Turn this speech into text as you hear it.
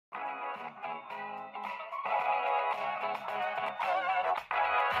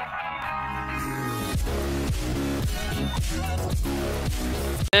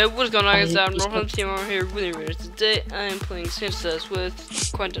Hey, what is going on, guys? Admiral from the team over here with you. Today I am playing Synthesis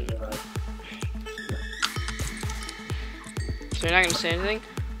with Quentin. So you're not gonna say anything?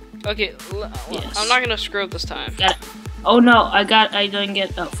 Okay, yes. I'm not gonna screw up this time. Got it. Oh no, I didn't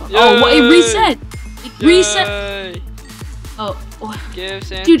get. Oh fuck. Yay! Oh, what? It reset. It reset. Oh. Give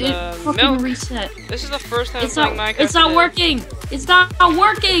Santa dude, it fucking milk. Reset. This is the first time I'm playing Minecraft. It's not working. It's not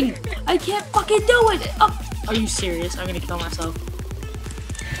working. I can't fucking do it. Oh. Are you serious? I'm gonna kill myself.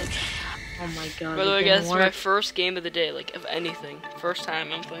 Oh my god. By the way, guys, it's my first game of the day, like, of anything. First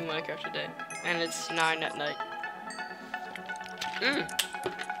time I'm playing Minecraft today. And it's 9 at night. Dude.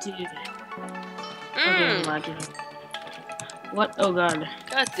 Okay, what? Oh god.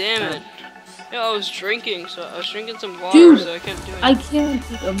 God damn it. Yo, I was drinking some water, dude, so I can't do anything. I can't.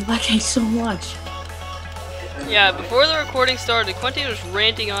 I'm lagging so much. Yeah, before the recording started, Quentin was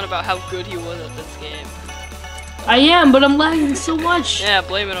ranting on about how good he was at this game. I am, but I'm lagging so much. Yeah,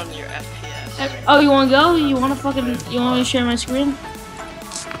 blame it on your FPS. Oh, you wanna go? You want me to share my screen?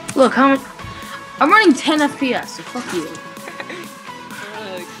 Look, how much? I'm running 10 FPS, so fuck you.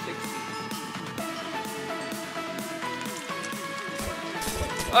 Like 60.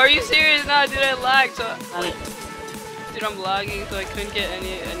 Are you serious? Nah, dude, I lagged. So, dude, I'm lagging, so I couldn't get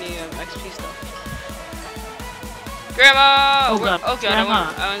any XP stuff. Grandma! Oh god, oh god,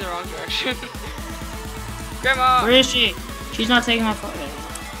 Grandma. I went in the wrong direction. Grandma! Where is she? She's not taking my phone.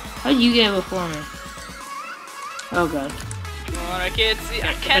 How did you get it before me? Oh god. Come on, I can't see.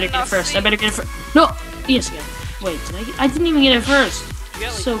 I better get it first. See. I better get it first. No! Yes, again. Wait, I didn't even get it first. You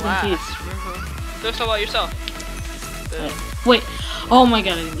got, like, so confused. Do something about yourself. Wait. Oh my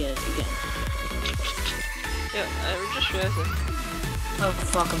god, I didn't get it again. Yeah, we're just frozen. Oh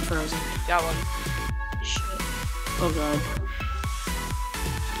fuck, I'm frozen. Got one. Shit. Oh god.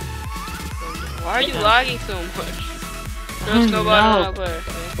 Why are you lagging so much? There's nobody on that player.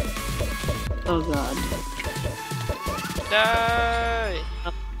 Oh god. Die!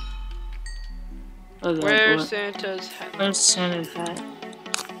 Oh god. Where's Santa's hat? Where's Santa's hat?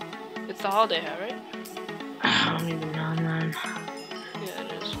 It's the holiday hat, right? I don't even know, man. Yeah,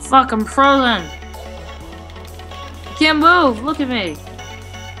 it is. Fuck, I'm frozen! I can't move! Look at me!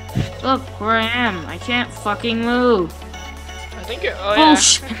 Look where I am. I can't fucking move. I think you're. Oh, yeah.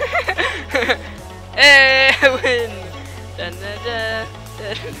 Shit. Hey, I win! Dun, dun, dun,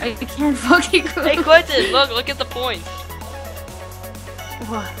 dun. I can't fucking move. Hey, Quentin, look at the points.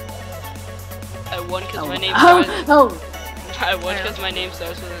 What? I won because my name starts. Oh! I won because my name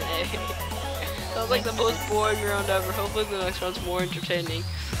starts with an A. That was like the most boring round ever. Hopefully the next round's more entertaining.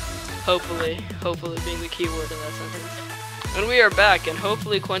 Hopefully being the key word in that sentence. And we are back, and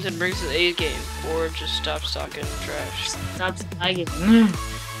hopefully Quentin brings his A game, or just stops talking trash. Stop lagging.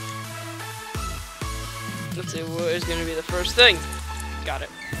 Let's see, what is going to be the first thing? Got it.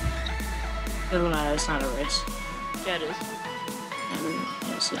 No, it's not a race. Yeah, it is.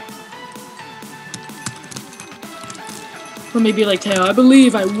 Yes, yeah. Let me be like Teo, I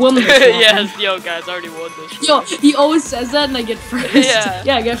believe I won this one. Yes, yo guys, I already won this one. Yo, he always says that and I get first. Yeah.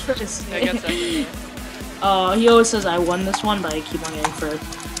 Yeah, I get first. I got second. He always says I won this one, but I keep on getting first.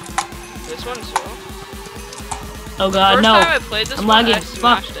 This one as well? Oh god, First no. time I played this I'm one, lagging. I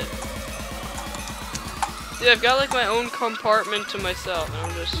smashed it. Dude, I've got like my own compartment to myself, and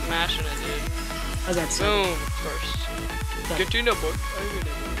I'm just smashing it, dude. I got boom, first. Get to know, boy.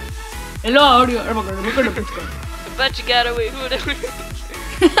 Hello, audio. I bet you got away. Oh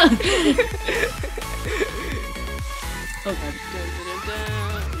god.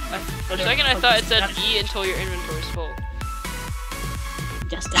 For a second, I thought it said E until your inventory's full.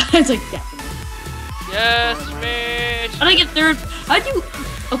 Yes, it's like definitely. Yes, bitch. How'd I get third? How'd you?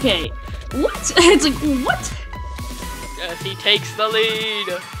 Okay. What? It's like what? Yes, he takes the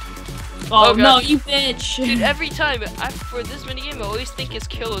lead. Oh no, you bitch! Dude, every time for this minigame, I always think it's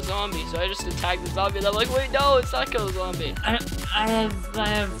kill a zombie, so I just attack the zombie. And I'm like, wait, no, it's not kill a zombie. I have.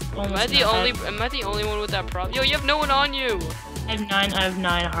 Am I the only one with that problem? Yo, you have no one on you. I have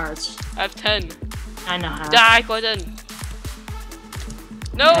 9 hearts. I have 10. 9.5. Die, Quentin.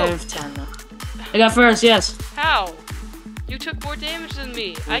 No. I have 10. I got first. Yes. How? You took more damage than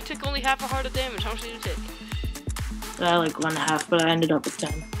me. I took only half a heart of damage. How much did you take? Like 1.5, but I ended up with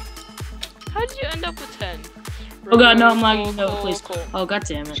 10. How did you end up with 10? Oh god, no, I'm lagging. No, please. Oh god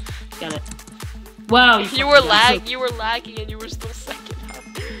damn it. Got it. Wow. You were lagging. You were lagging, and you were still second.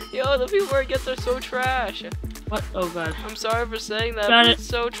 Yo, the people who get there so trash. What? Oh god. I'm sorry for saying that, but it's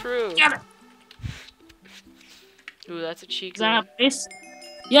so true. Got it. Ooh, that's a cheeky. Is that a race?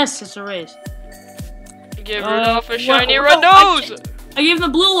 Yes, it's a race. Give Rudolph a shiny red nose! I gave him the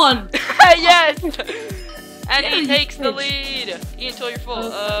blue one! Yes! And he takes the bitch. lead! Eat until you're full.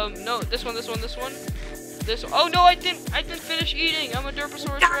 No, this one. Oh no, I didn't finish eating! I'm a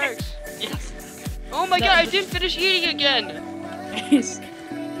Derposaurus Rex! Yes. Oh my god, I didn't finish eating again! Nice.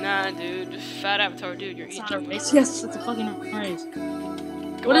 Nah, dude. Fat Avatar, dude, you're It's eating not a too much. race. Yes, it's a fucking race.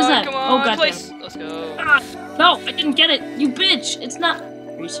 Come What is on, that? Come Oh, on, God place! Let's go. Ah, no, I didn't get it. You bitch. It's not.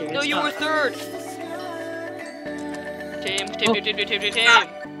 Are you serious? No, you Oh. were third! Team.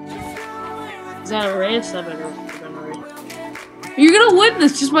 Is that a race? I better run a race. You're gonna win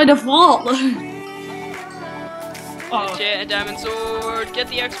this just by default. Oh. Enchant a diamond sword. Get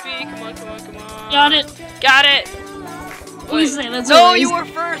the XP. Come on. Got it. Got it! Please say that's a No, race. you were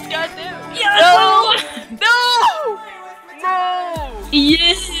first, goddamn! Yes! No! No!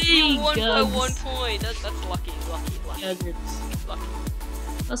 Yay! You won by Guns. 1 point. That's lucky. Yeah, dude. Lucky.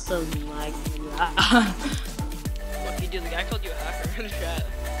 That's so like. Lucky, dude. The guy called you a hacker in the chat.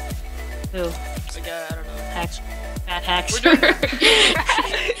 Who? The guy, I don't know. Hacks. Fat hacks.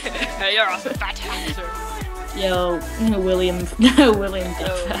 Hey, you're a fat hacker. Yo, William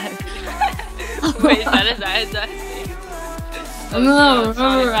Duckfat. Wait, is that his name? I don't know,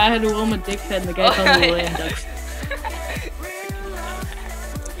 remember I had Wilma Dickfed and the guy called me William Duckfat.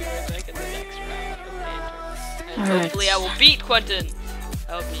 Hopefully I will beat Quentin.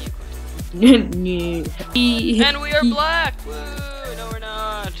 I'll beat you, Quentin. And we are black! Woo! No, we're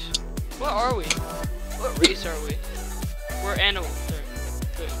not. What are we? What race are we? We're animals.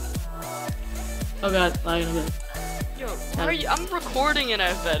 Oh god, I'm gonna Yo, why are you? I'm recording and I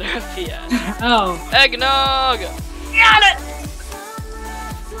have better FPS. Oh. Eggnog! Got it!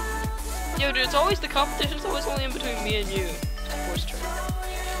 Yo, dude, it's always the competition's always only in between me and you. Horse turn.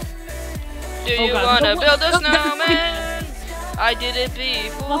 Do you wanna build a snowman? I did it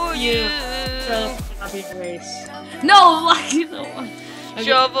before you. No, like you know what?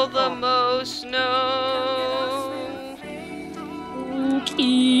 Shovel the most snow.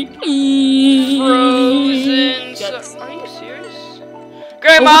 Frozen. Are you serious?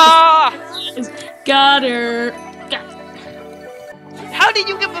 Grandma! Got her. How did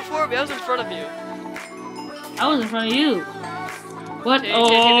you get before me? I was in front of you. I was in front of you. What? Yes!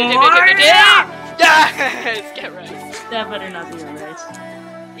 Get right. That better not be a race.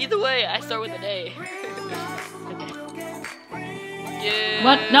 Either way, I start with an A. Yeah.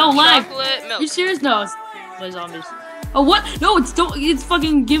 What? No, lag. Chocolate milk. You serious? No, it's play zombies. Oh, what? No, it's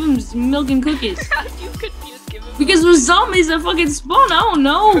fucking give him milk and cookies. How do you confuse give him Because there's zombies that fucking spawn. I don't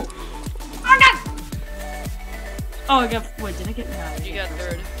know. Oh, I got. Wait, did I get? No, You got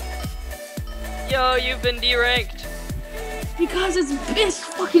third. Yo, you've been deranked. Because it's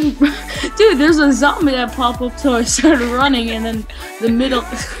fucking. Dude, there's a zombie that popped up, so I started running, and then the middle.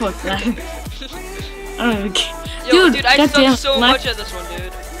 Fuck that. I don't even care. Yo, dude, I goddamn, suck so much at this one,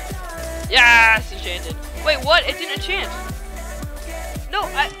 dude. Yes, enchanted. Wait, what? It didn't enchant. No,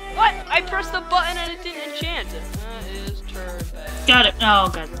 what? I pressed the button and it didn't enchant. That is turd. Got it. Oh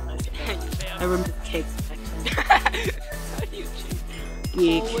god. I removed cake. How do you cheat?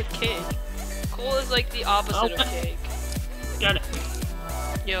 Geek. Coal with cake. Coal is like the opposite of cake. Got it.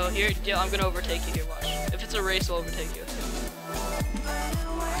 Yo, here, I'm gonna overtake you here, watch. If it's a race, I'll overtake you.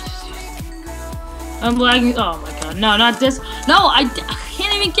 I'm lagging. Oh my god. No, not this. No, I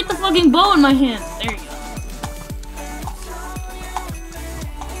can't even get the fucking bow in my hand. There you go.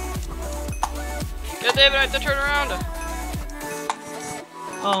 Yeah, David, I have to turn around.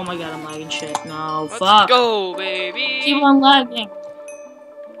 Oh my god, I'm lagging shit. No, Let's fuck. go, baby. Keep on lagging.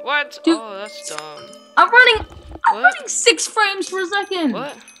 What? Dude. Oh, that's dumb. I'm running 6 frames per second.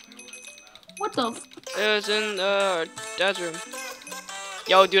 What? What the f- It was in Dad's room.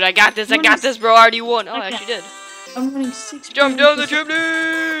 Yo, dude, I got this, bro. I already won. Oh, I actually did. I'm running 6 Jump frames down per the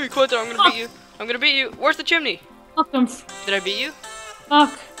chimney! Quentin, I'm gonna beat you. I'm gonna beat you. Where's the chimney? Fuck, I'm Did I beat you?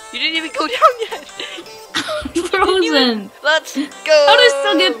 fuck. You didn't even go down yet. Frozen. Let's go. How did I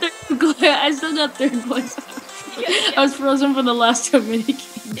still get third place? I still got third place. I was frozen for the last 2 mini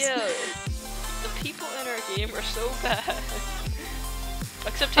games. Yeah. The people in our game are so bad.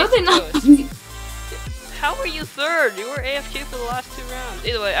 Except How are they not? How were you third? You were AFK for the last 2 rounds.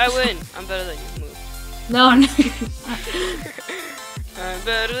 Either way, I win. I'm better than you. Move. No, no. I'm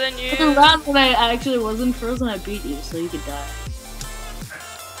better than you. The round when I actually wasn't frozen, I beat you, so you could die.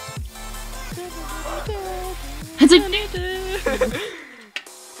 It's like,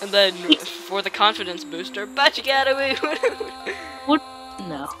 and then for the confidence booster, but you got away. what?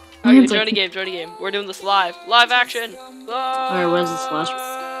 No. Okay, join a game. We're doing this live. Live action. Live. Alright, where's this last?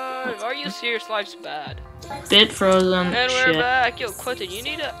 Are you serious? Live's bad. Bit frozen. And Shit. we're back. Yo, Quentin, you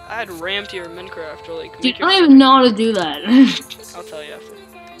need to add RAM to your Minecraft or like. Dude, I don't even know how to do that. I'll tell you after.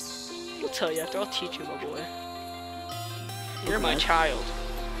 I'll tell you after. I'll teach you, my boy. You're my child.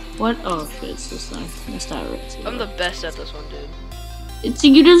 What? Oh shit, it's this thing. It's not right. I'm the best at this one, dude. It's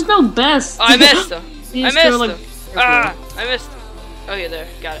you. There's no best. Oh, I missed him. You I just throw, missed him. Ah, I missed. Okay, there.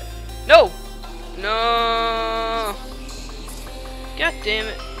 Got it. No. No. God damn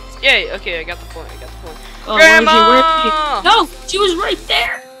it. Yay. Okay, I got the point. I got the point. Oh, Grandma! where is she? No, she was right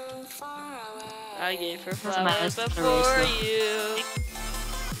there. I gave her Doesn't matter, flowers it's before erased, you.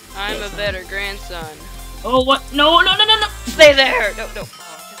 I'm a better grandson. Oh, what? No, no, no, no, no. Stay there. No, no.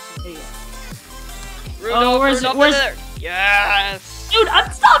 There you go. Rudolph, where's it? Rudolph, Where's there. Yes. Dude,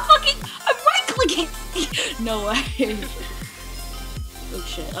 I'm stop fucking. I'm right clicking. No way. Oh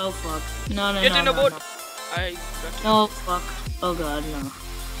shit. Oh fuck. No, no, Get no, in the no, boat. no. No. No, fuck. Oh god, no.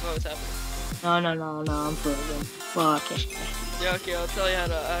 What's happening? No, no, no, no, I'm frozen. Fuck it. Yeah, okay, I'll tell you how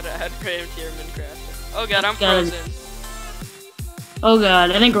to add frame to your Minecraft. Oh god, I'm God. frozen. Oh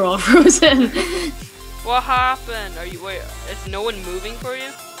god, I think we're all frozen. What happened? Are you wait? Is no one moving for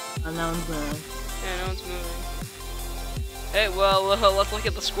you? Oh, no one's moving. Yeah, no one's moving. Hey, well, let's look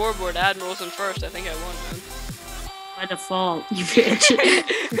at the scoreboard. Admiral's in first. I think I won, man. By default, you bitch.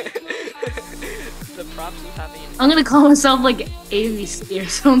 The props is happy. I'm gonna call myself like ABC or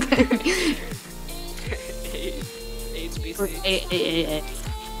something. A.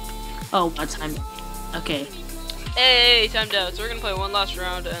 Oh, what time? Okay. Hey, timed out. So we're gonna play one last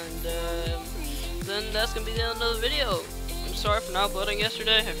round, and then that's gonna be the end of the video. I'm sorry for not uploading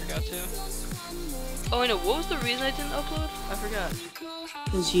yesterday. I forgot to. Oh, I know. What was the reason I didn't upload? I forgot.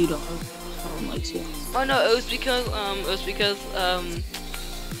 Because you don't. No one likes you. Oh no, it was because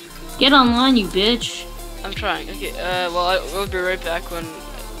Get online, you bitch. I'm trying. Okay. Well, I'll be right back when.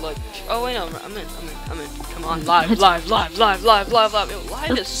 Like, oh wait, no, I'm in. Come on, live. Yo, live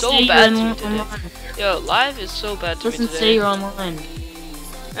is so bad to me today. Yo, live is so bad to me today. Doesn't say you're online.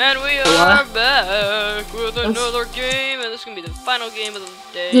 And we are back with another game, and this is gonna be the final game of the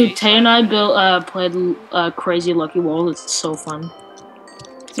day. Dude, Tay and I played Crazy Lucky Walls. It's so fun.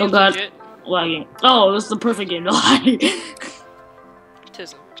 Oh god, legit. lagging. Oh, it was the perfect game to lag.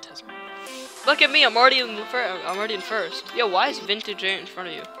 Tism. Look at me, I'm already in first. Yo, why is Vintage 8 in front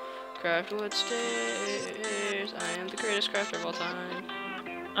of you? Craftwood stairs. I am the greatest crafter of all time.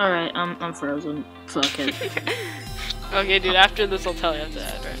 Alright, I'm frozen. Fuck it. Okay, dude, after this I'll tell you after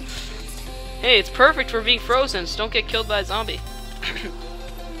that, right? Hey, it's perfect for being frozen, so don't get killed by a zombie.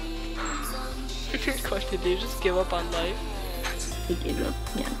 Question, did you just give up on life? I gave up.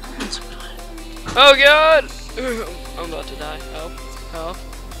 Yeah, that's fine. Oh god! I'm about to die. Help. Help.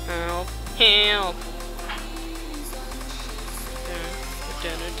 Help. Help.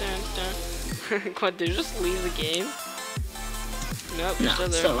 What, did you just leave the game? Nope, No, still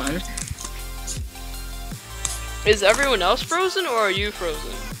there. still on. Is everyone else frozen or are you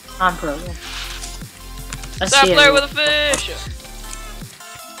frozen? I'm frozen. Stop playing with a fish!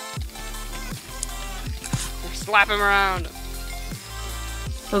 Slap him around.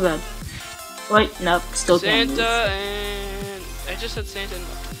 Oh god. Wait, nope, still can't move. Santa and... I just said Santa and...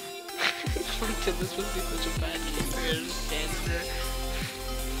 This would be such a bad game for you to just stand there.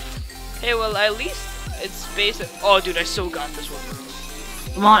 Hey, well, at least it's basic. Oh, dude, I so got this one, bro.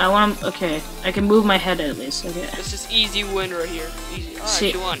 Come on, I want to. Okay, I can move my head at least. Okay. This is easy win right here. Easy.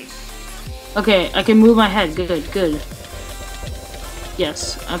 Alright, you won. Okay, I can move my head. Good.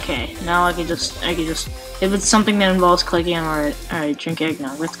 Yes. Okay. Now I can just. If it's something that involves clicking, I'm alright. Alright, drink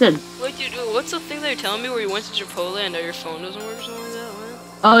eggnog. That's good. Wait, dude, what's the thing that you're telling me where you went to Chipotle and now your phone doesn't work or something like that? What?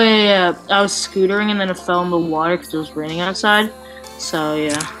 Oh yeah. I was scootering and then it fell in the water because it was raining outside. So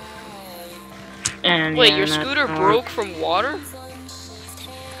yeah. And wait, yeah, your scooter broke from water?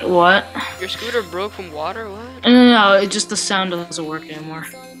 What? Your scooter broke from water? What? No, it just the sound doesn't work anymore.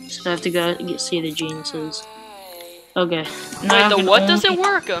 So I have to go see the geniuses. Okay. Wait, the what doesn't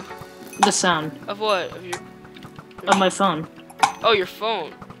work? The sound. Of what? Of my phone. Oh, your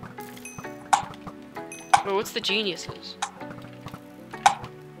phone. Wait, what's the geniuses?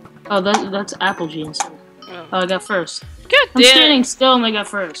 Oh, that's Apple geniuses. Oh, I got first. God I'm damn. standing still and I got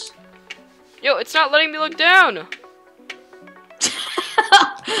first. Yo, it's not letting me look down.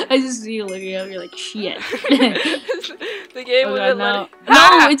 I just see you looking up. You're like, shit. The game wouldn't let me.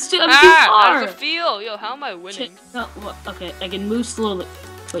 No, it's too. I'm too far. How's it feel? Yo, how am I winning? Shit. No, well, okay, I can move slowly.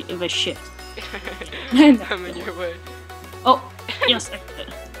 Wait, if I shift. I'm in your way. Oh, yes, I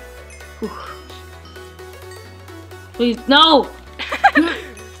could. Please, no.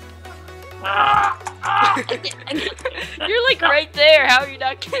 You're like right there. How are you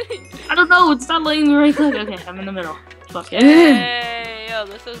not kidding? I don't know. It's not letting me right click. Okay, I'm in the middle. Fuck it. Hey, yo,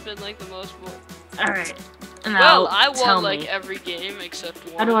 this has been like the most. All right. Well, I won like every game except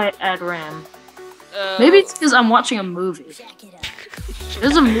one. How do I add RAM? Maybe it's because I'm watching a movie.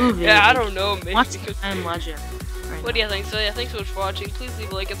 There's a movie. Yeah, I don't know. Maybe Watch I Am Legend. What do you think? So yeah, thanks so much for watching. Please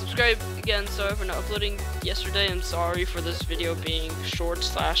leave a like and subscribe. Again, sorry for not uploading yesterday, and sorry for this video being short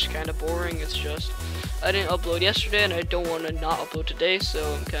 / kind of boring. It's just I didn't upload yesterday, and I don't want to not upload today, so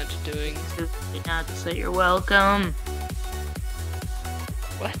I'm kind of doing. Not to say you're welcome.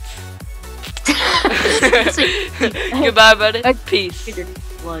 What? Goodbye, buddy. Peace.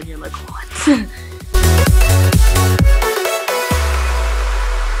 You're like, what?